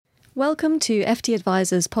Welcome to FT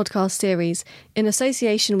Advisors podcast series in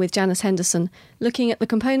association with Janus Henderson, looking at the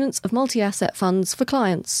components of multi-asset funds for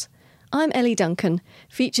clients. I'm Ellie Duncan,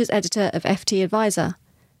 features editor of FT Advisor.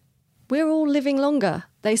 We're all living longer.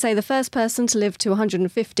 They say the first person to live to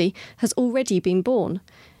 150 has already been born.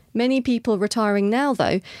 Many people retiring now,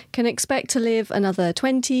 though, can expect to live another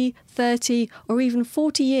 20, 30 or even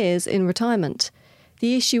 40 years in retirement.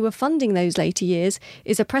 The issue of funding those later years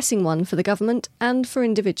is a pressing one for the government and for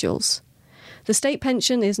individuals. The state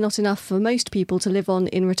pension is not enough for most people to live on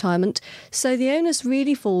in retirement, so the onus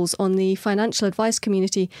really falls on the financial advice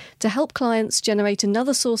community to help clients generate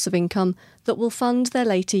another source of income that will fund their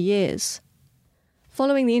later years.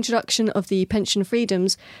 Following the introduction of the pension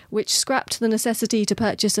freedoms, which scrapped the necessity to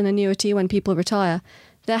purchase an annuity when people retire,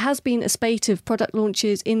 there has been a spate of product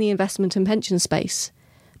launches in the investment and pension space.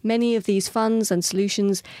 Many of these funds and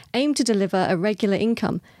solutions aim to deliver a regular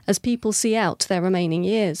income as people see out their remaining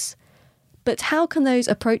years. But how can those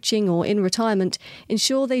approaching or in retirement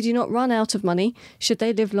ensure they do not run out of money should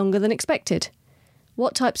they live longer than expected?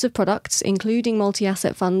 What types of products, including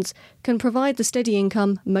multi-asset funds, can provide the steady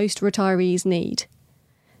income most retirees need?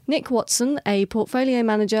 Nick Watson, a portfolio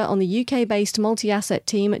manager on the UK-based multi-asset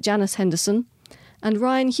team at Janus Henderson, and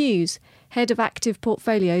Ryan Hughes, head of active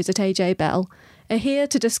portfolios at AJ Bell, are here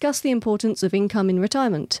to discuss the importance of income in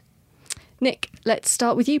retirement. Nick, let's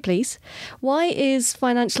start with you, please. Why is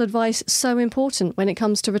financial advice so important when it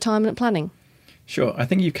comes to retirement planning? Sure. I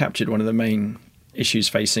think you've captured one of the main issues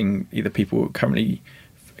facing either people currently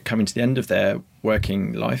coming to the end of their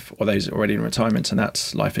working life or those already in retirement, and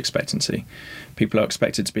that's life expectancy. People are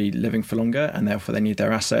expected to be living for longer, and therefore they need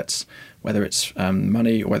their assets, whether it's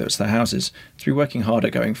money or whether it's their houses, to be working harder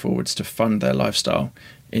going forwards to fund their lifestyle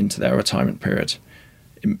into their retirement period.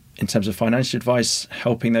 In terms of financial advice,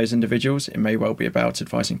 helping those individuals, it may well be about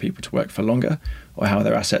advising people to work for longer or how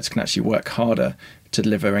their assets can actually work harder to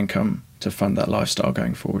deliver income to fund that lifestyle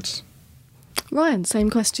going forwards. Ryan, same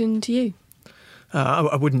question to you.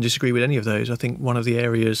 I wouldn't disagree with any of those. I think one of the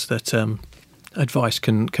areas that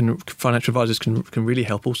financial advisors can really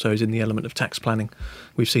help also is in the element of tax planning.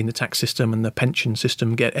 We've seen the tax system and the pension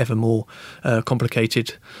system get ever more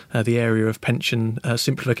complicated. The area of pension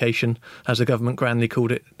simplification, as the government grandly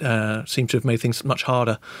called it, seems to have made things much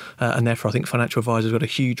harder. And therefore, I think financial advisors have got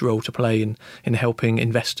a huge role to play in helping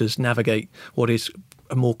investors navigate what is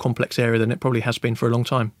a more complex area than it probably has been for a long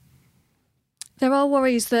time. There are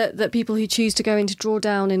worries that people who choose to go into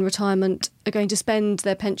drawdown in retirement are going to spend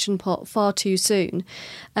their pension pot far too soon,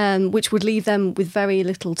 which would leave them with very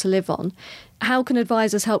little to live on. How can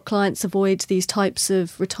advisors help clients avoid these types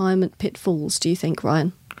of retirement pitfalls, do you think,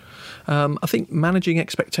 Ryan? I think managing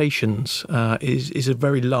expectations is a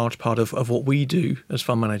very large part of what we do as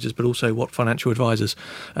fund managers, but also what financial advisors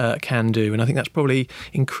can do. And I think that's probably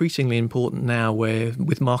increasingly important now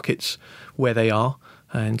with markets where they are.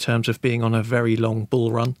 In terms of being on a very long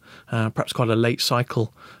bull run, perhaps quite a late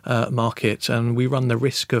cycle market, and we run the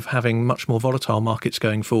risk of having much more volatile markets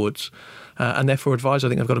going forwards. And therefore, advisors, I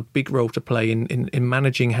think, have got a big role to play in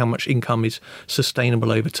managing how much income is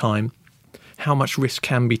sustainable over time, how much risk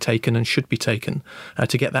can be taken and should be taken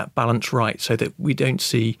to get that balance right, so that we don't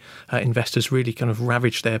see investors really kind of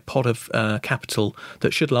ravage their pot of capital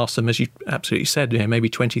that should last them, as you absolutely said, maybe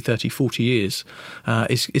 20, 30, 40 years.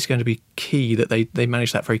 Is going to be key that they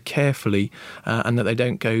manage that very carefully and that they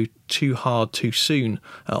don't go too hard too soon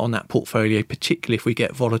on that portfolio, particularly if we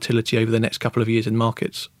get volatility over the next couple of years in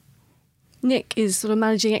markets. Nick, is sort of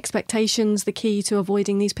managing expectations the key to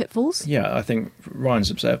avoiding these pitfalls? Yeah, I think Ryan's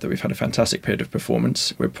observed that we've had a fantastic period of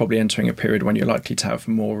performance. We're probably entering a period when you're likely to have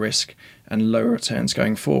more risk and lower returns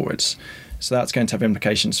going forwards. So that's going to have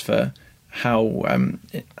implications for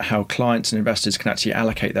how clients and investors can actually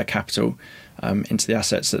allocate their capital into the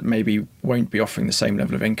assets that maybe won't be offering the same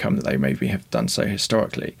level of income that they maybe have done so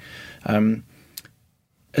historically.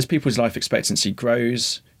 As people's life expectancy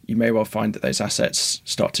grows, you may well find that those assets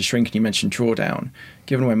start to shrink. And you mentioned drawdown.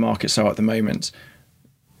 Given where markets are at the moment,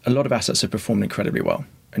 a lot of assets have performed incredibly well,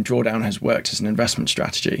 and drawdown has worked as an investment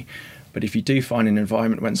strategy. But if you do find an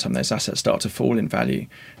environment when some of those assets start to fall in value,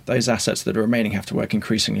 those assets that are remaining have to work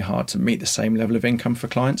increasingly hard to meet the same level of income for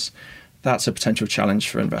clients. That's a potential challenge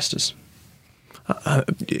for investors.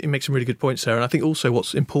 It makes some really good points there. And I think also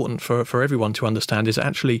what's important for everyone to understand is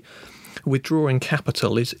actually withdrawing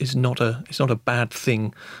capital is not a bad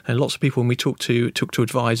thing. And lots of people, when we talk to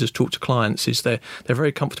advisors, talk to clients, is they're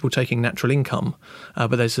very comfortable taking natural income,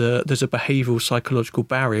 but there's a behavioural psychological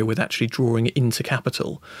barrier with actually drawing it into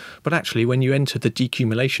capital. But actually, when you enter the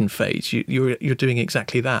decumulation phase, you're doing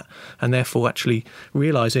exactly that, and therefore actually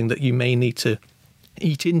realising that you may need to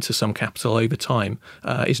eat into some capital over time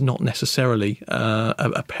is not necessarily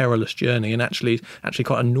a perilous journey, and actually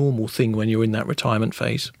quite a normal thing when you're in that retirement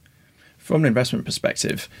phase. From an investment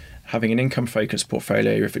perspective, having an income-focused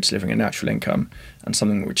portfolio, if it's delivering a natural income, and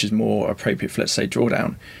something which is more appropriate for, let's say,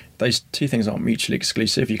 drawdown, those two things aren't mutually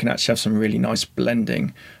exclusive. You can actually have some really nice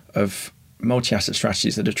blending of multi-asset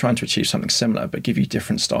strategies that are trying to achieve something similar but give you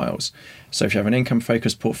different styles. So if you have an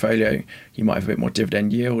income-focused portfolio, you might have a bit more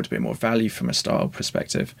dividend yield, a bit more value from a style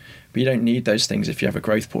perspective, but you don't need those things if you have a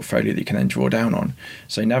growth portfolio that you can then draw down on.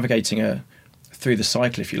 So navigating a through the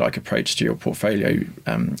cycle, if you like, approach to your portfolio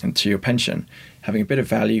and to your pension, having a bit of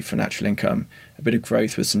value for natural income, a bit of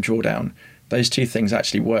growth with some drawdown, those two things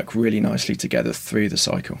actually work really nicely together through the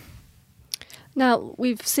cycle. Now,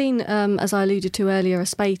 we've seen, as I alluded to earlier, a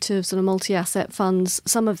spate of sort of multi-asset funds.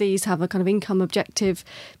 Some of these have a kind of income objective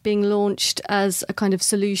being launched as a kind of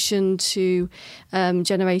solution to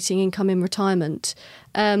generating income in retirement.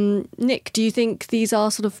 Nick, do you think these are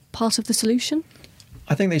sort of part of the solution?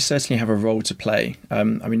 I think they certainly have a role to play.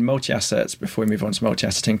 Multi-assets, before we move on to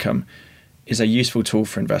multi-asset income, is a useful tool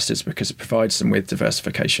for investors because it provides them with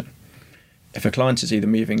diversification. If a client is either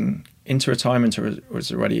moving into retirement or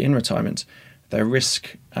is already in retirement, their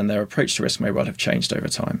risk and their approach to risk may well have changed over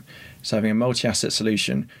time. So having a multi-asset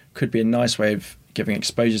solution could be a nice way of giving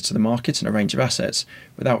exposure to the market and a range of assets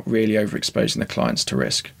without really overexposing the clients to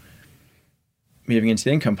risk. Moving into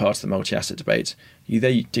the income part of the multi-asset debate, you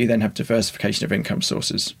do then have diversification of income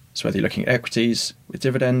sources. So whether you're looking at equities with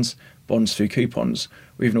dividends, bonds through coupons,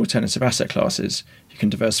 or even alternative asset classes, you can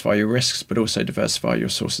diversify your risks but also diversify your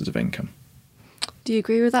sources of income. Do you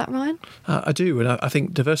agree with that, Ryan? I do, and I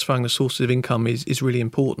think diversifying the sources of income is really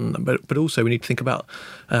important. But also we need to think about,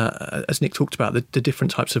 as Nick talked about, the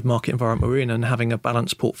different types of market environment we're in and having a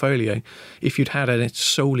balanced portfolio. If you'd had a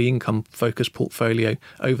solely income-focused portfolio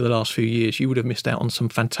over the last few years, you would have missed out on some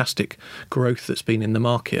fantastic growth that's been in the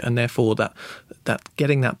market, and therefore that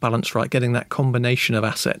getting that balance right, getting that combination of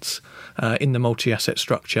assets in the multi-asset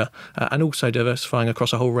structure, and also diversifying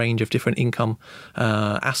across a whole range of different income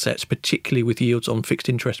assets, particularly with yields on fixed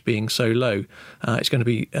interest being so low, it's going to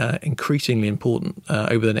be increasingly important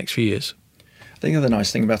over the next few years. I think the other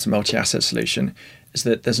nice thing about a multi-asset solution is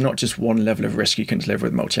that there's not just one level of risk you can deliver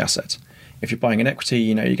with multi-asset. If you're buying an equity,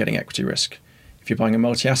 you know you're getting equity risk. If you're buying a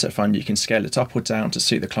multi-asset fund, you can scale it up or down to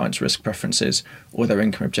suit the client's risk preferences or their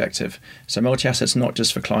income objective. So multi-asset's not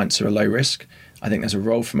just for clients who are low risk. I think there's a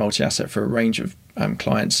role for multi-asset for a range of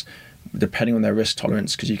clients, depending on their risk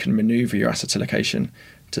tolerance, because you can maneuver your asset allocation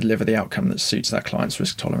to deliver the outcome that suits that client's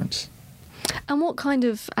risk tolerance. And what kind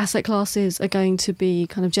of asset classes are going to be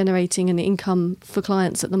kind of generating an income for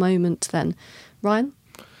clients at the moment then? Ryan?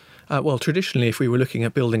 Well, traditionally, if we were looking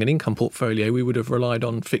at building an income portfolio, we would have relied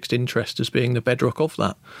on fixed interest as being the bedrock of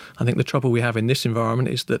that. I think the trouble we have in this environment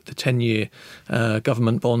is that the 10-year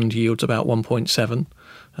government bond yields about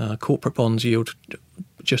 1.7, corporate bonds yield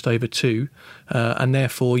just over 2, and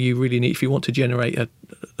therefore you really need, if you want to generate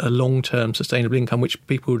a long-term sustainable income, which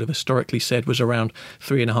people would have historically said was around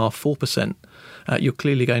 3.5–4%, you're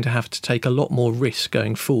clearly going to have to take a lot more risk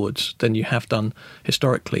going forwards than you have done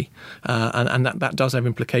historically, and that does have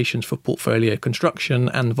implications for portfolio construction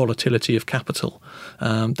and volatility of capital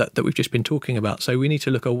that we've just been talking about. So we need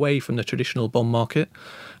to look away from the traditional bond market,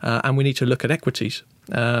 and we need to look at equities.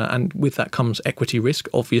 And with that comes equity risk,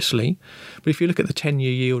 obviously. But if you look at the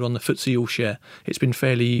 10-year yield on the FTSE All-Share, it's been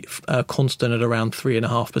fairly constant at around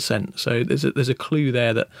 3.5%. So there's a clue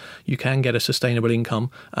there that you can get a sustainable income,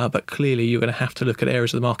 but clearly you're going to have to look at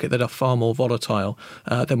areas of the market that are far more volatile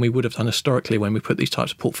than we would have done historically when we put these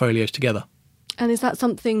types of portfolios together. And is that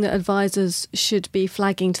something that advisors should be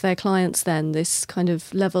flagging to their clients then, this kind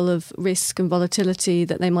of level of risk and volatility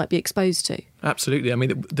that they might be exposed to? Absolutely. I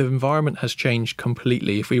mean, the environment has changed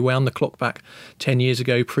completely. If we wound the clock back 10 years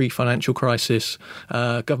ago, pre-financial crisis,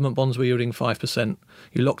 government bonds were yielding 5%.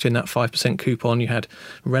 You locked in that 5% coupon. You had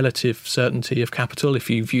relative certainty of capital if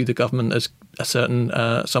you view the government as a certain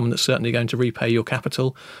someone that's certainly going to repay your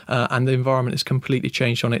capital, and the environment has completely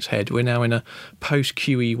changed on its head. We're now in a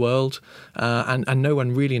post-QE world, and no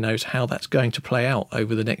one really knows how that's going to play out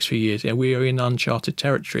over the next few years. We are in uncharted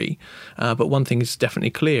territory, but one thing is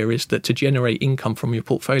definitely clear is that to generate income from your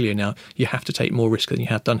portfolio now, you have to take more risk than you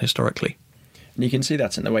have done historically. And you can see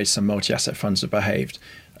that in the way some multi-asset funds have behaved.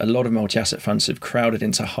 A lot of multi-asset funds have crowded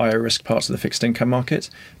into higher risk parts of the fixed income market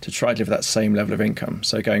to try to deliver that same level of income.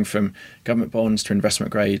 So going from government bonds to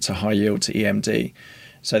investment grade to high yield to EMD.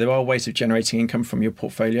 So there are ways of generating income from your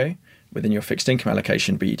portfolio within your fixed income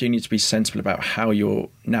allocation, but you do need to be sensible about how you're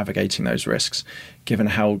navigating those risks, given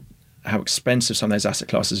how expensive some of those asset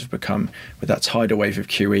classes have become with that tidal wave of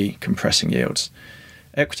QE compressing yields.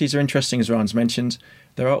 Equities are interesting, as Ryan's mentioned.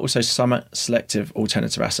 There are also some selective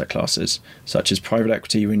alternative asset classes, such as private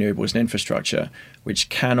equity, renewables and infrastructure, which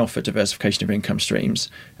can offer diversification of income streams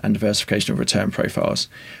and diversification of return profiles.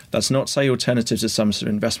 That's not to say alternatives are some sort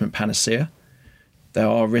of investment panacea. There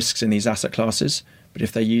are risks in these asset classes, but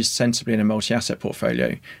if they're used sensibly in a multi-asset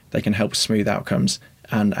portfolio, they can help smooth outcomes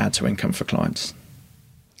and add to income for clients.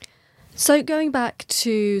 So going back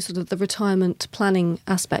to sort of the retirement planning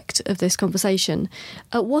aspect of this conversation,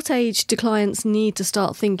 at what age do clients need to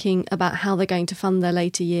start thinking about how they're going to fund their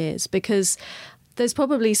later years? Because there's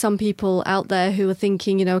probably some people out there who are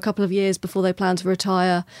thinking, a couple of years before they plan to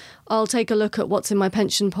retire, I'll take a look at what's in my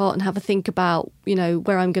pension pot and have a think about,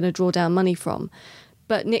 where I'm going to draw down money from.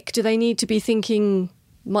 But Nick, do they need to be thinking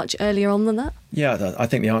much earlier on than that? Yeah, I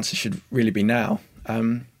think the answer should really be now.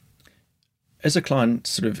 As a client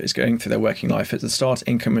sort of is going through their working life, at the start,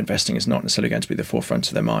 income investing is not necessarily going to be the forefront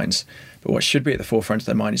of their minds. But what should be at the forefront of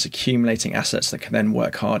their mind is accumulating assets that can then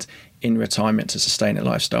work hard in retirement to sustain a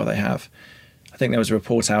lifestyle they have. I think there was a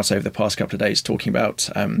report out over the past couple of days talking about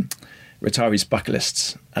retirees' bucket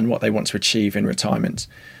lists and what they want to achieve in retirement.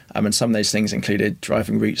 And some of those things included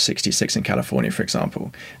driving Route 66 in California, for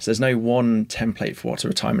example. So there's no one template for what a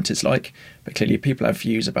retirement is like, but clearly people have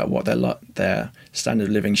views about what their standard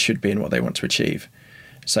of living should be and what they want to achieve.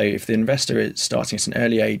 So if the investor is starting at an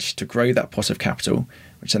early age to grow that pot of capital,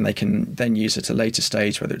 which then they can then use at a later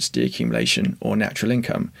stage, whether it's deaccumulation or natural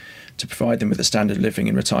income, to provide them with a standard of living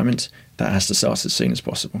in retirement, that has to start as soon as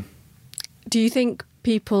possible. Do you think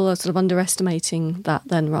people are sort of underestimating that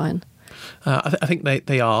then, Ryan? I think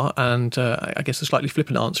they are, and I guess the slightly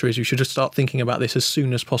flippant answer is you should just start thinking about this as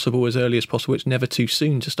soon as possible, as early as possible. It's never too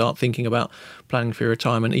soon to start thinking about planning for your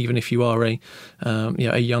retirement, even if you are a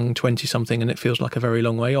young 20-something and it feels like a very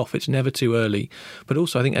long way off. It's never too early. But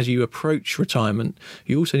also, I think as you approach retirement,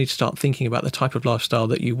 you also need to start thinking about the type of lifestyle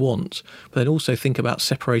that you want, but then also think about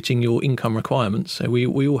separating your income requirements. So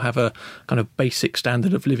we all have a kind of basic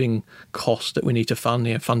standard of living cost that we need to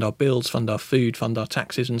fund, fund our bills, fund our food, fund our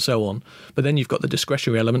taxes and so on. But then you've got the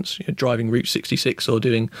discretionary elements, driving Route 66 or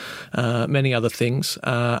doing many other things,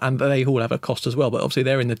 and they all have a cost as well. But obviously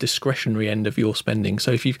they're in the discretionary end of your spending.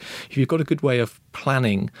 So if you've got a good way of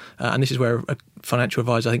planning, and this is where a financial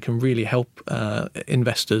advisor I think can really help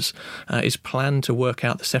investors, is plan to work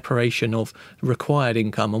out the separation of required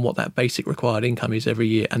income and what that basic required income is every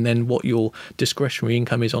year, and then what your discretionary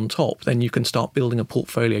income is on top. Then you can start building a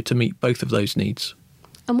portfolio to meet both of those needs.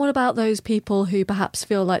 And what about those people who perhaps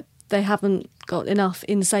feel like they haven't got enough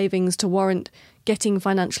in savings to warrant getting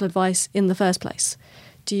financial advice in the first place?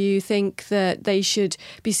 Do you think that they should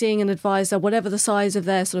be seeing an advisor, whatever the size of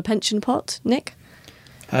their sort of pension pot, Nick?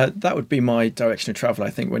 That would be my direction of travel.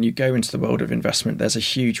 I think when you go into the world of investment, there's a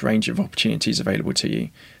huge range of opportunities available to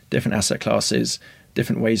you, different asset classes,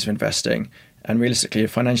 different ways of investing. And realistically, a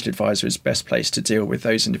financial advisor is best placed to deal with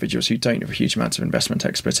those individuals who don't have a huge amount of investment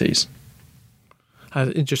expertise.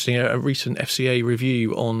 Interesting, a recent FCA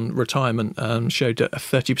review on retirement showed that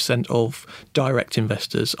 30% of direct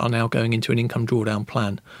investors are now going into an income drawdown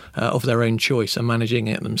plan of their own choice and managing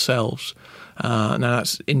it themselves. Now,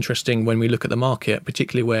 that's interesting when we look at the market,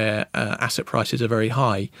 particularly where asset prices are very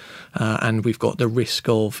high, and we've got the risk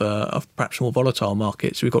of perhaps more volatile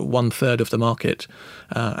markets. We've got 1/3 of the market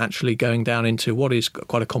actually going down into what is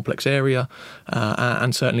quite a complex area,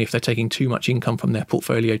 and certainly if they're taking too much income from their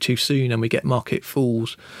portfolio too soon and we get market falls,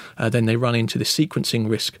 then they run into the sequencing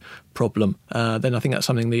risk problem. Then I think that's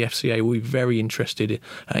something the FCA will be very interested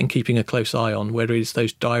in keeping a close eye on, whether it's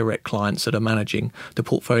those direct clients that are managing the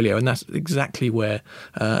portfolio. And that's exactly where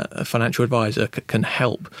a financial advisor can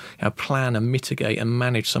help plan and mitigate and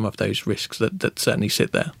manage some of those risks that certainly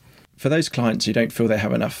sit there. For those clients who don't feel they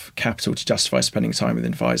have enough capital to justify spending time with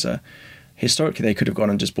an advisor, historically they could have gone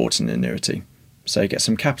and just bought an annuity. So get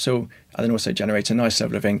some capital and then also generate a nice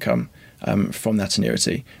level of income from that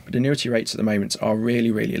annuity. But annuity rates at the moment are really,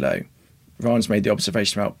 really low. Ryan's made the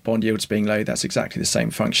observation about bond yields being low. That's exactly the same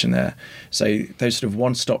function there. So those sort of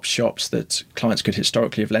one-stop shops that clients could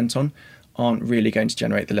historically have lent on aren't really going to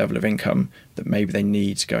generate the level of income that maybe they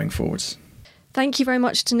need going forwards. Thank you very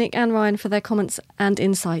much to Nick and Ryan for their comments and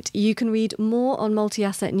insight. You can read more on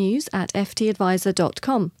multi-asset news at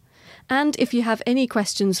ftadvisor.com. And if you have any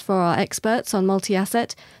questions for our experts on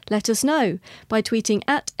multi-asset, let us know by tweeting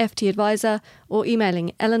at ftadvisor or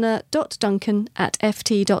emailing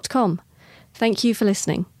eleanor.duncan@ft.com. Thank you for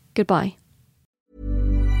listening. Goodbye.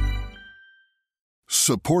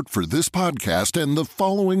 Support for this podcast and the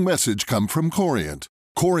following message come from Corient.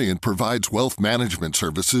 Corient provides wealth management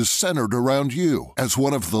services centered around you. As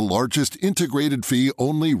one of the largest integrated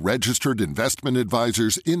fee-only registered investment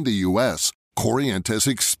advisors in the U.S., Corient has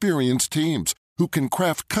experienced teams who can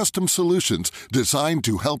craft custom solutions designed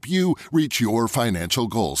to help you reach your financial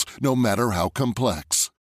goals, no matter how complex.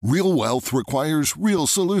 Real wealth requires real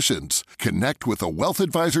solutions. Connect with a wealth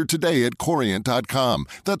advisor today at Corient.com.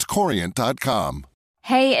 That's Corient.com.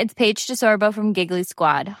 Hey, it's Paige DeSorbo from Giggly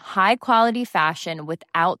Squad. High quality fashion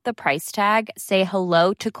without the price tag. Say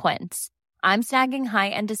hello to Quince. I'm snagging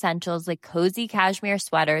high-end essentials like cozy cashmere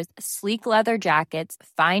sweaters, sleek leather jackets,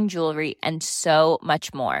 fine jewelry, and so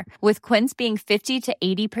much more. With Quince being 50 to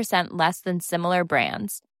 80% less than similar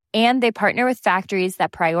brands. And they partner with factories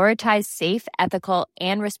that prioritize safe, ethical,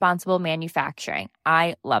 and responsible manufacturing.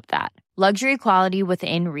 I love that. Luxury quality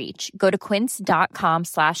within reach. Go to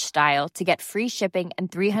quince.com/style to get free shipping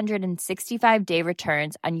and 365-day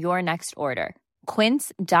returns on your next order.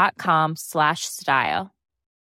 Quince.com/style.